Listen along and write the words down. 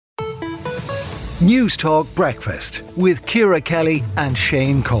News Talk Breakfast with Ciara Kelly and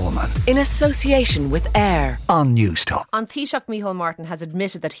Shane Coleman. In association with AIR On News Talk. An Taoiseach Micheál Martin has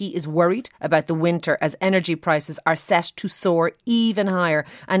admitted that he is worried about the winter as energy prices are set to soar even higher.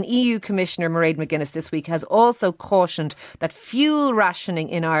 And EU Commissioner Mairead McGuinness this week has also cautioned that fuel rationing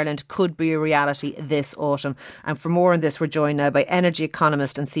in Ireland could be a reality this autumn. And for more on this, we're joined now by energy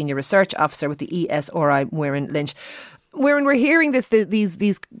economist and senior research officer with the ESRI, Muireann Lynch. We're hearing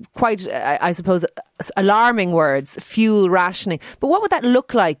these quite, I suppose, alarming words, fuel rationing. But what would that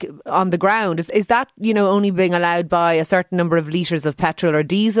look like on the ground? Is that, only being allowed by a certain number of litres of petrol or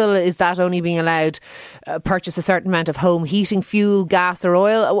diesel? Is that only being allowed purchase a certain amount of home heating fuel, gas or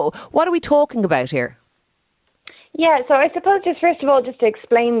oil? What are we talking about here? Yeah, so I suppose just first of all, just to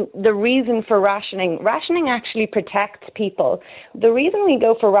explain the reason for rationing. Rationing actually protects people. The reason we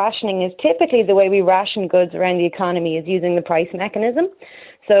go for rationing is typically the way we ration goods around the economy is using the price mechanism.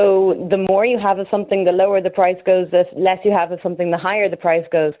 So the more you have of something, the lower the price goes, the less you have of something, the higher the price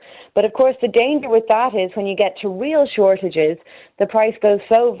goes. But of course, the danger with that is when you get to real shortages, the price goes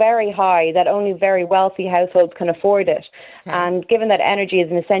so very high that only very wealthy households can afford it. Okay. And given that energy is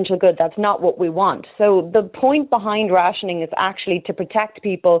an essential good, that's not what we want. So the point behind rationing is actually to protect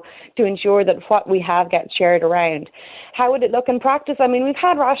people, to ensure that what we have gets shared around. How would it look in practice? I mean, we've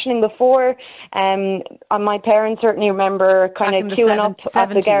had rationing before. My parents certainly remember kind of queuing up at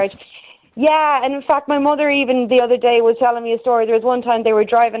the garage. Yeah, and in fact, my mother even the other day was telling me a story. There was one time they were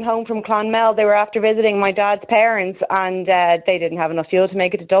driving home from Clonmel. They were after visiting my dad's parents, and they didn't have enough fuel to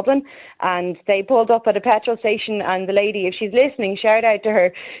make it to Dublin. And they pulled up at a petrol station, and the lady, if she's listening, shout out to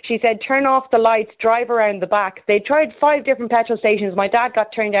her. She said, turn off the lights, drive around the back. They tried 5 different petrol stations. My dad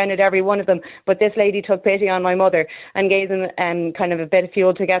got turned down at every one of them, but this lady took pity on my mother and gave them kind of a bit of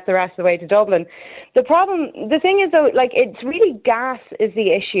fuel to get the rest of the way to Dublin. The thing is, though, it's really gas is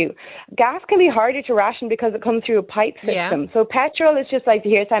the issue. Gas can be harder to ration because it comes through a pipe system. Yeah. So petrol is just like,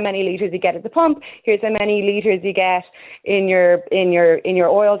 here's how many litres you get at the pump, here's how many litres you get in your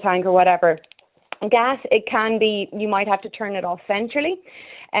oil tank or whatever. Gas, it can be, you might have to turn it off centrally.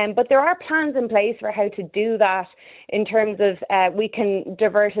 But there are plans in place for how to do that in terms of we can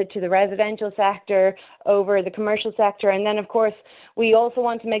divert it to the residential sector over the commercial sector. And then, of course, we also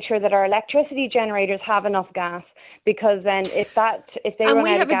want to make sure that our electricity generators have enough gas, because then if they run out of gas, and we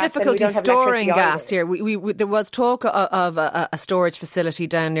have a difficulty storing gas here. There was talk of a storage facility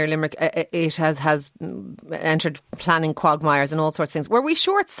down near Limerick. It has entered planning quagmires and all sorts of things. Were we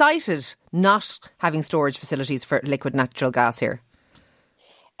short-sighted not having storage facilities for liquid natural gas here?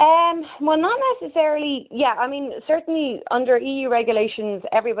 Well, not necessarily. Yeah, I mean, certainly under EU regulations,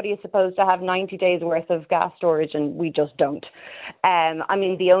 everybody is supposed to have 90 days worth of gas storage, and we just don't. I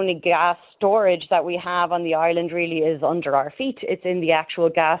mean, the only gas storage that we have on the island really is under our feet. It's in the actual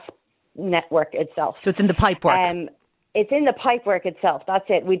gas network itself. So it's in the pipework. It's in the pipework itself. That's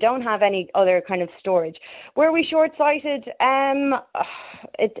it. We don't have any other kind of storage. Were we short-sighted?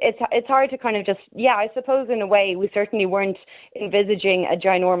 It's hard to kind of just, I suppose in a way we certainly weren't envisaging a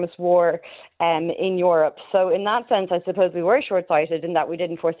ginormous war in Europe. So in that sense, I suppose we were short-sighted in that we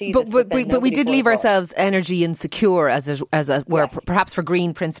didn't foresee this. But we did leave ourselves energy insecure, as it were, perhaps for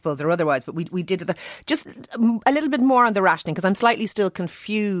green principles or otherwise. But we did just a little bit more on the rationing, because I'm slightly still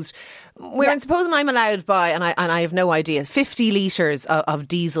confused. Supposing I'm allowed by, and I have no idea, 50 litres of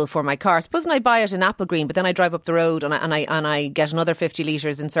diesel for my car. Supposing I buy it in Applegreen, but then I drive up the road and I get another 50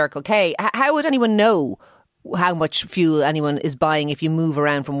 litres in Circle K. How would anyone know how much fuel anyone is buying if you move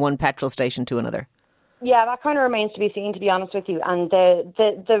around from one petrol station to another? Yeah, that kind of remains to be seen, to be honest with you. And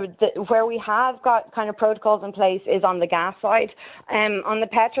the where we have got kind of protocols in place is on the gas side. On the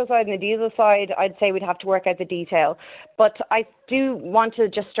petrol side and the diesel side, I'd say we'd have to work out the detail. But I do want to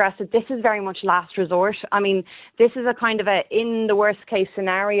just stress that this is very much last resort. I mean, this is a kind of in the worst case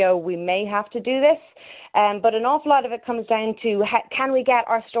scenario, we may have to do this. But an awful lot of it comes down to can we get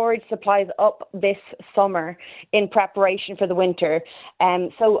our storage supplies up this summer in preparation for the winter?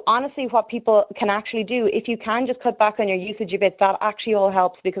 So honestly, what people can actually do, if you can just cut back on your usage a bit, that actually all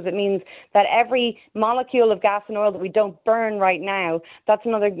helps, because it means that every molecule of gas and oil that we don't burn right now, that's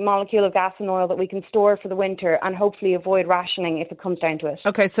another molecule of gas and oil that we can store for the winter and hopefully avoid rationing if it comes down to it.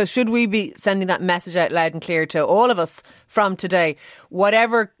 Okay, so should we be sending that message out loud and clear to all of us from today?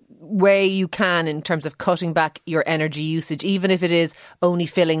 Whatever way you can in terms of cutting back your energy usage, even if it is only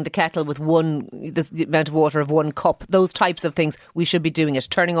filling the kettle with the amount of water of 1 cup, those types of things, we should be doing it.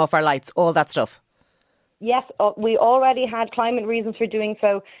 Turning off our lights, all that stuff. Yes, we already had climate reasons for doing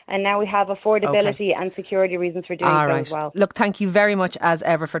so, and now we have affordability and security reasons for doing so as well. Look, thank you very much as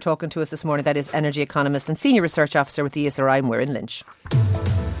ever for talking to us this morning. That is energy economist and senior research officer with the ESRI, Muireann Lynch.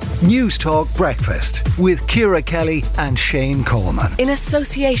 News Talk Breakfast with Ciara Kelly and Shane Coleman. In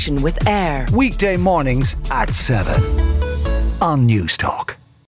association with AIR. Weekday mornings at 7 on News Talk.